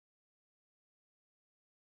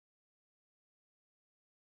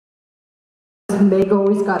Meg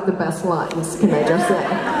always got the best lines, can I just say?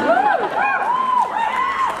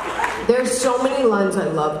 There's so many lines I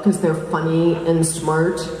love because they're funny and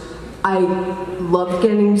smart. I loved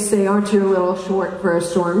getting to say, "Aren't you a little short for a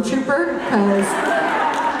stormtrooper?" because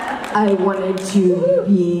I wanted to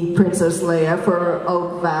be Princess Leia for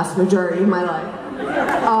a vast majority of my life.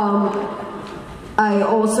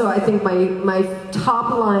 I think my top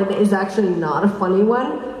line is actually not a funny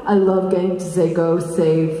one. I love getting to say, "Go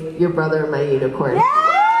save your brother, my unicorn." Yeah!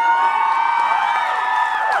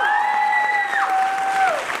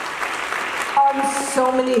 On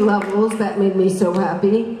so many levels, that made me so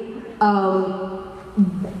happy.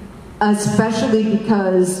 Especially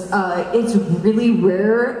because it's really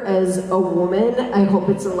rare as a woman. I hope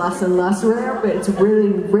it's less and less rare, but it's really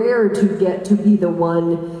rare to get to be the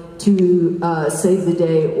one to save the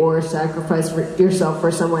day or sacrifice yourself for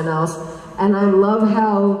someone else. And I love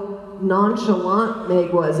how nonchalant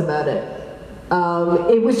Meg was about it.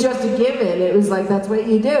 It was just a given. It was like, that's what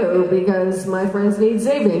you do because my friends need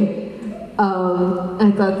saving.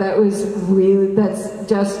 I thought that was really, that's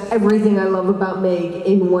just everything I love about Meg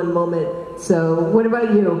in one moment. So, what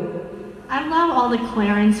about you? I love all the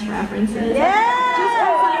Clarence references. Yeah! Just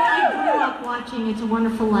like I grew up watching It's a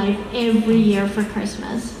Wonderful Life every year for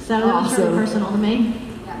Christmas. So that was really personal to me.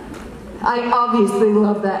 I obviously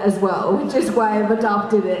love that as well, which is why I've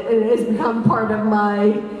adopted it. It has become part of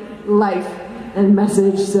my life and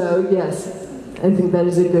message. So yes, I think that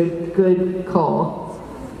is a good call.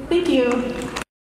 Thank you.